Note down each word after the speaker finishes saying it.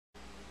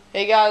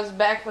Hey guys,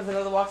 back with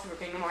another walkthrough for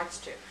Kingdom Hearts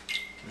 2.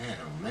 Man,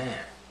 oh man.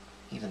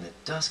 Even the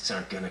Dusks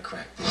aren't gonna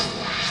crack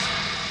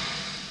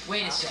this.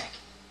 Wait a sec.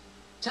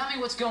 Tell me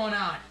what's going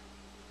on.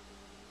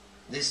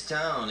 This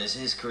town is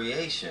his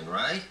creation,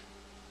 right?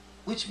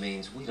 Which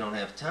means we don't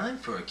have time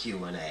for a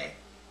Q&A.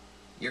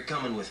 You're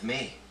coming with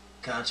me,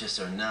 conscious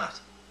or not.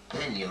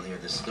 Then you'll hear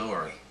the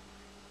story.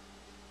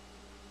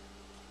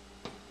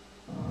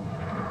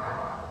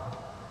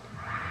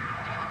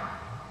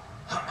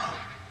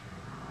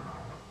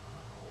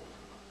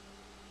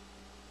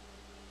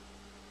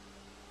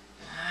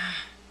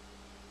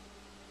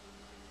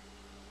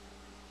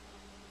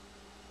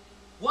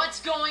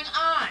 What's going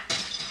on?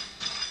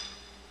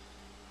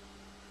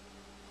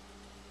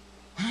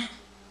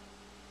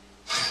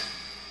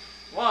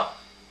 Whoa.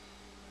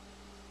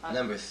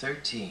 Number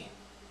 13,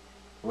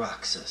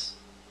 Roxas.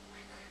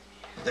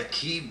 The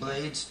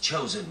Keyblade's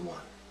chosen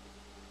one.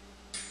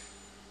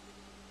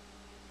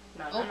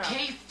 No.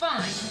 Okay,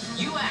 fine.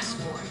 You asked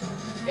for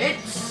it.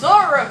 It's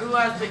Sora who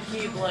has the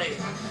Keyblade.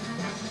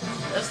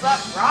 It's not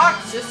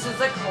Roxas is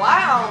a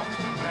clown.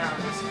 No,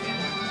 I'm just kidding.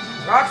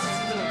 Roxas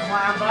isn't a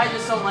clown, but I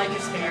just don't like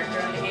his character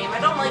in the game. I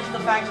don't like the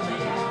fact that they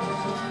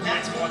have.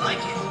 That's more like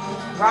it.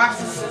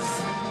 Roxas is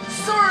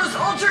Sora's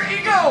alter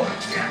ego!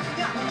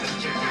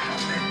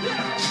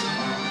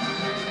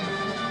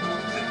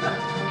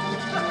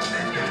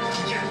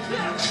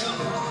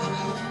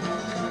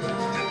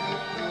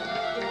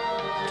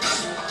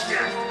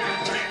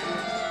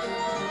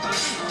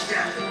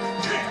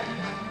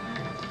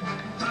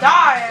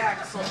 Die,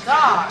 Axel,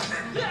 die!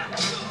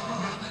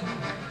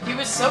 He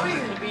was so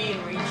easy to be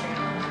in reaching.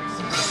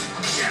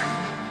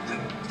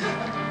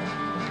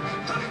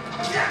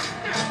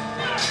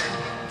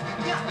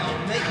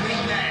 Don't make me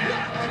mad.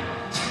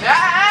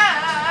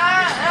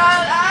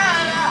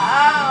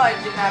 I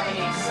didn't have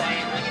any say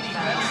in the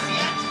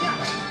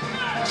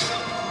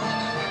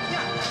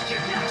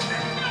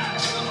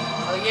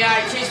Oh yeah, I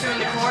chased him in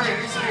the corner.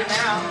 He's here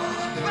now.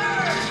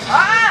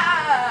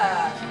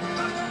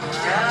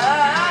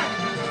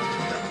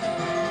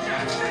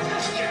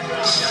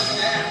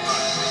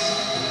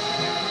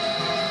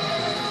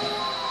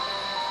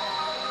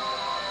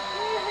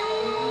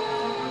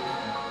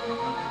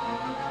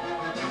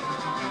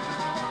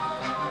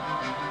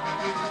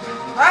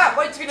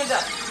 Wait, gonna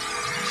die.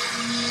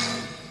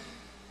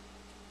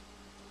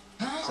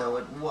 So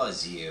it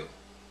was you.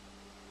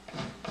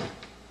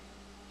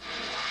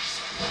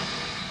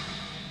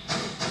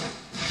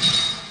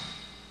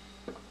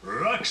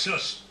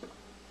 Roxas!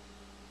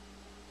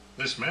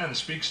 This man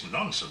speaks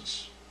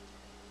nonsense.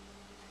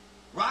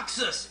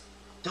 Roxas!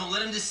 Don't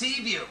let him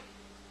deceive you.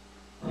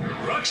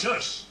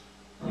 Roxas!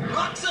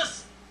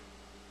 Roxas!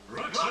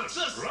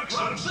 Roxas!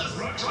 Roxas!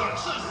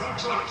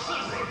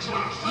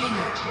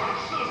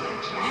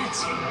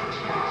 Nancy.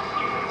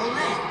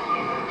 Olette.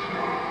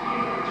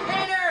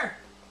 Painter!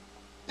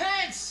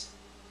 Pence!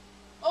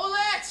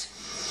 Olette!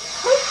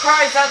 Who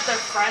cries out their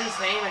friend's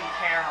name in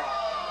peril?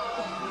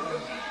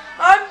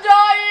 I'm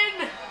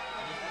dying!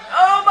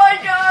 Oh my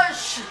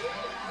gosh!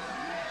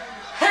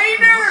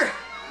 Hater!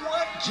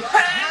 What just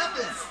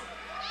happened?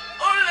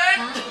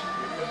 Olette!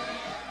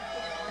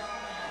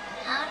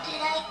 How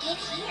did I get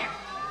here?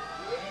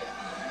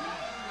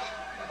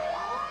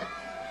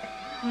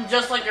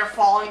 Just like you're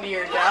falling to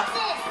your death.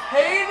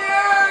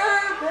 Hater!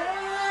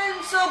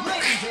 Pencil!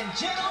 Ladies and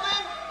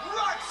gentlemen,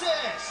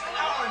 Roxas,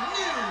 our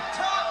new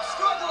top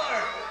struggler.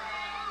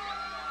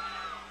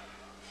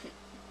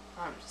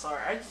 I'm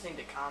sorry, I just need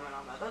to comment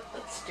on that.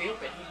 That's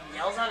stupid. He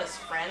yells out his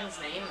friend's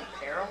name in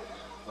peril.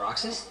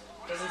 Roxas?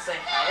 Doesn't say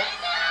help.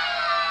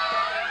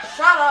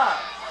 Shut up!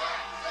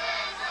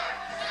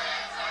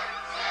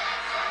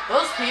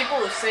 Those people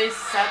who say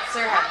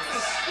Setzer have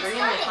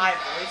extremely high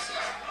voices.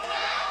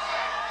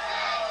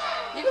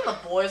 Even the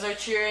boys are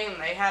cheering and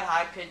they had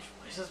high-pitched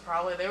voices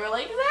probably. They were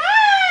like,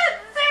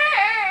 Setzer!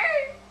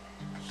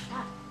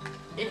 Shut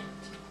it.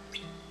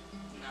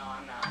 No,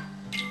 I'm not.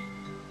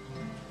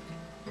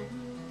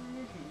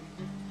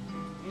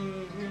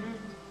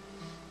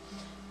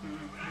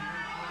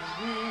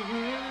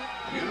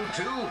 You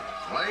two,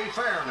 play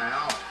fair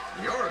now.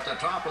 You're at the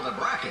top of the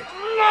bracket.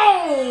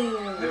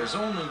 No! There's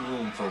only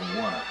room for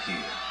one up here.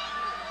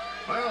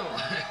 Well,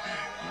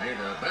 may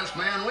the best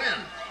man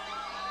win.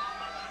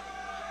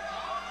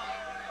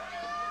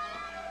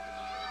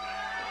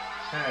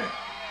 Hey,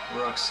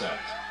 Roxas,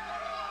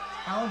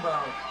 how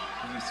about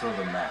you throw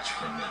the match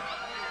for me?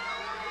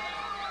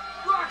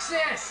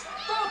 Roxas!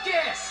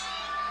 Focus!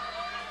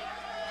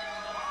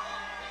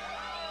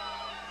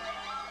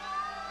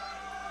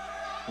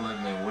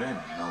 Let me win,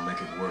 and I'll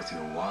make it worth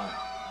your while.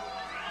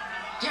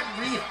 Get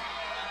real.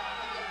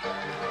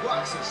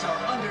 Roxas, our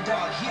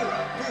underdog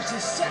hero,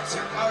 versus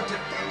Setzer, our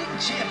defending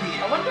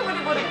champion. I wonder what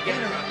he would The have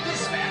winner given. of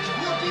this match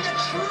will be the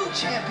true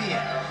champion.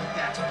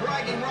 That's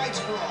bragging rights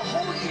for a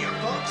whole year,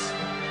 folks.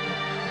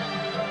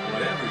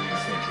 Whatever you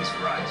think is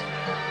right,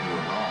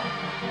 you're wrong.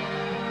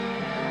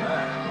 And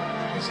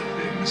that is a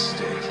big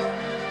mistake.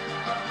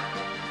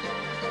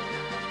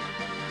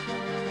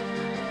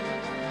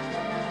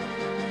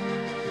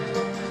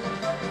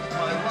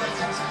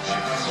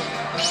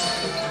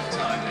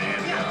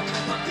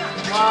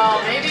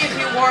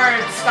 before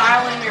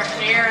styling your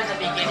hair in the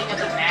beginning of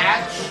the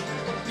match,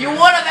 you would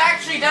have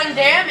actually done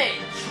damage.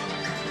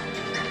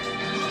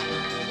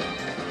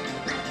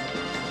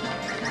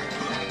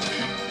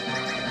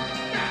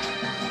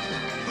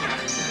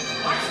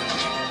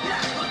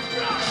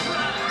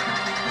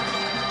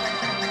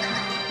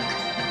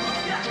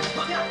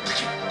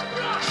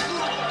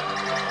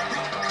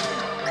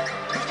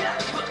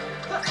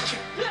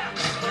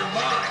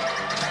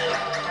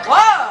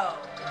 Whoa!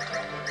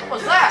 What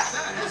was that?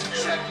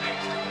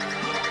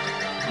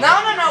 No,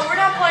 we're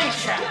not playing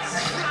chess.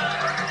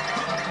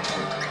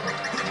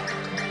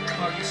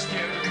 Are you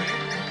scared of me?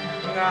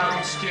 No. Are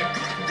you scared?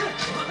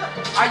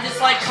 I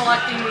just like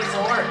collecting these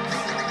orbs.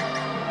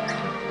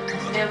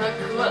 They look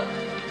cool.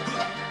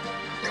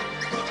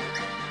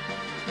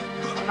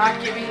 I'm not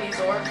giving these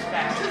orbs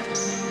back.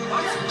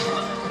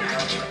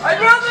 I'd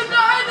rather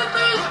die than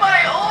lose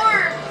my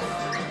orbs!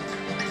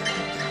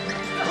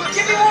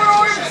 Give me more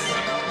orbs!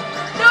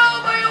 No,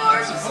 my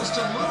orbs! You're supposed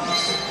to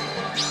lose.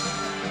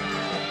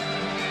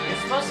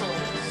 You're supposed to lose.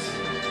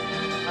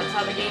 That's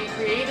how the game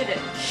created it.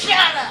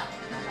 Shut up!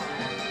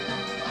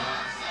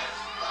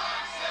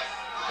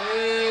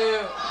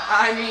 Ooh,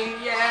 I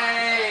mean,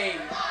 yay!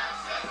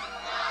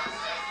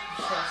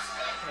 Just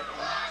kidding.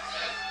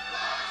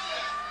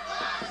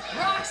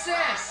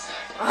 Roxas!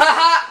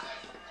 Haha!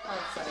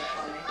 That's so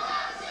funny.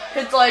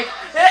 It's like,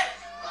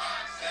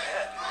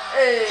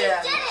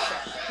 yeah.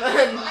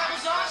 That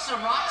was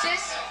awesome,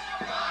 Roxas!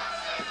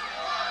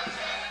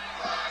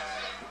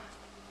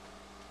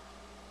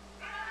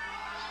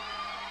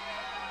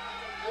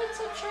 It's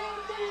a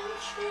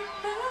championship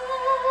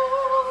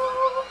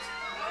belt.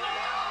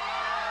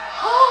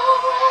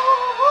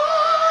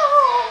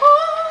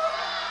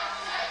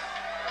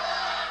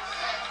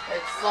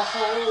 It's the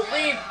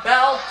holy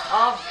belt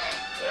of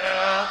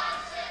death.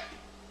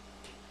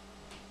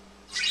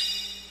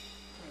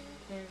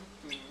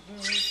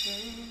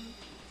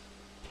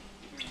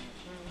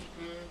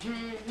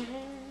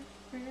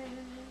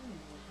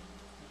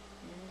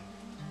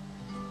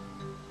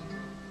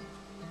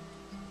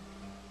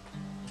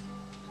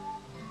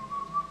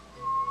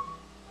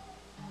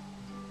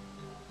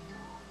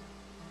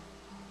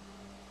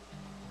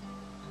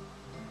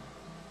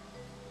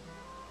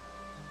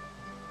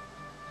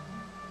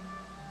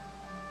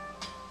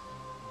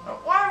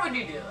 Why would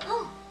you do that?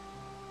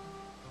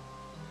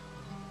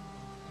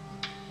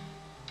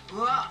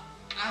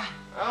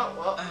 Oh,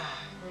 well,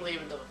 I'm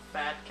leaving to the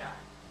fat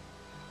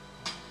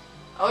guy.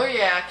 Oh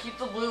yeah, keep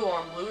the blue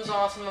on. Blue's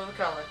awesome of a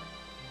color.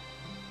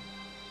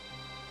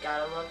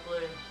 Gotta love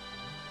blue.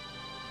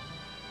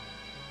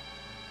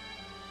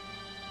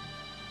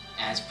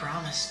 as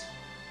promised.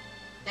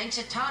 Thanks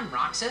a ton,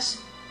 Roxas.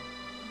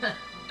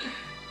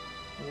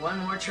 One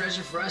more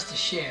treasure for us to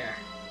share.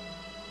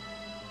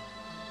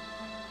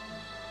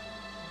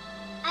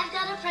 I've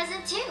got a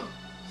present too,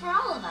 for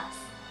all of us.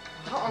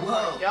 Oh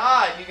Whoa. my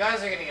god, you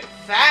guys are gonna get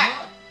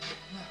fat.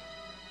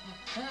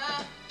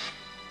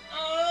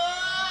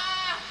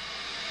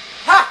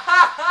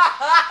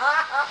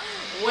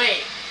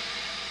 Wait,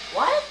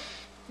 what?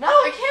 No,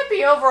 it can't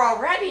be over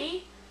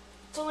already.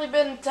 It's only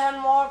been 10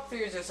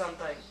 walkthroughs or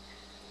something.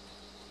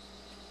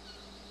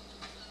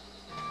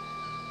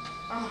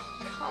 Oh,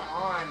 come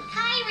on.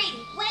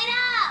 Kyrie, wait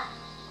up!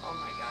 Oh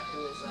my god,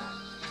 who is that?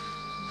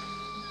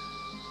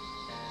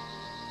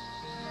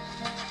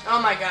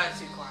 Oh my god,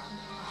 it's you, Clown.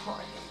 Oh,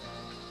 I hate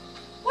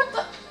it. What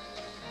the?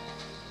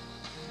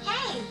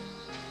 Hey,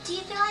 do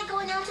you feel like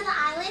going out to the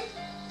island?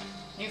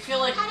 You feel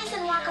like Titus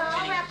and Walker are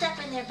all wrapped up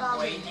in their ball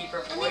way game, deeper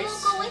and they won't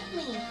voice go with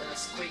me. than a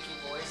squeaky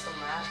voice on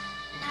that.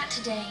 Not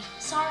today.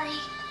 Sorry.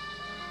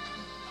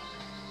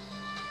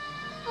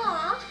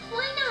 Aw,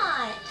 why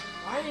not?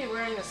 Why are you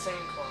wearing the same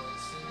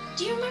clothes?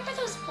 Do you remember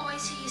those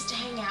boys who used to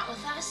hang out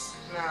with us?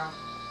 No.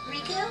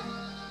 Riku?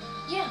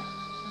 Yeah.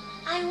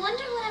 I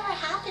wonder whatever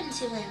happened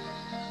to him.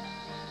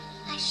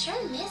 I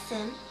sure miss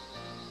him.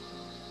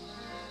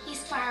 He's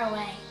far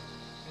away,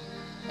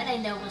 but I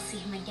know we'll see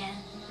him again.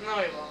 No,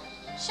 he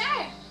won't.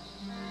 Sure.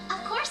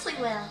 Of course we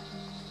will.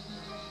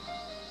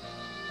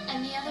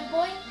 And the other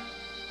boy?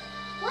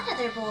 What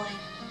other boy?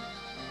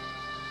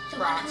 The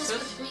one who was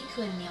Roxas? with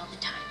Riku and me all the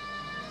time.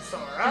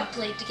 Sora? We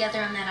played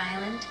together on that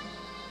island.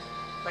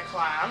 The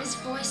clown? His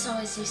voice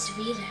always used to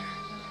be there.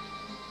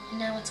 And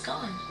now it's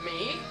gone.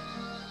 Me?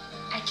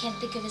 I can't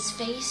think of his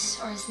face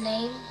or his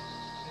name.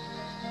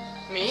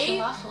 I Me?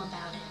 feel awful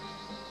about it.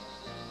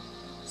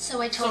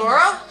 So I told Sora?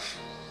 myself,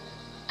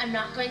 I'm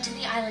not going to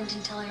the island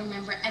until I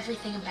remember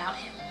everything about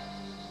him.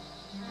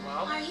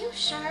 Well, Are you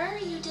sure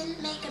you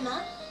didn't make him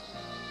up?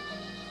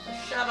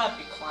 shut up,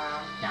 you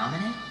clown.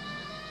 Dominic?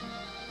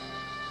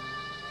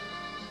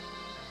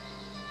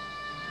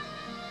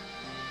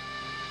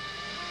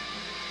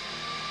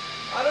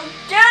 I don't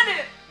get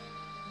it!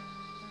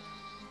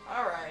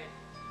 Alright.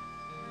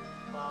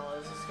 Well,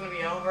 is this gonna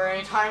be over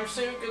anytime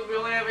soon? Because we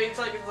only have 8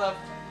 seconds left.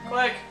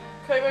 Quick!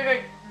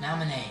 Quick!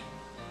 Nominate.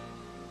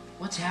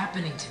 What's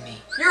happening to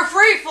me? You're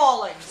free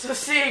falling! So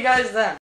see you guys then.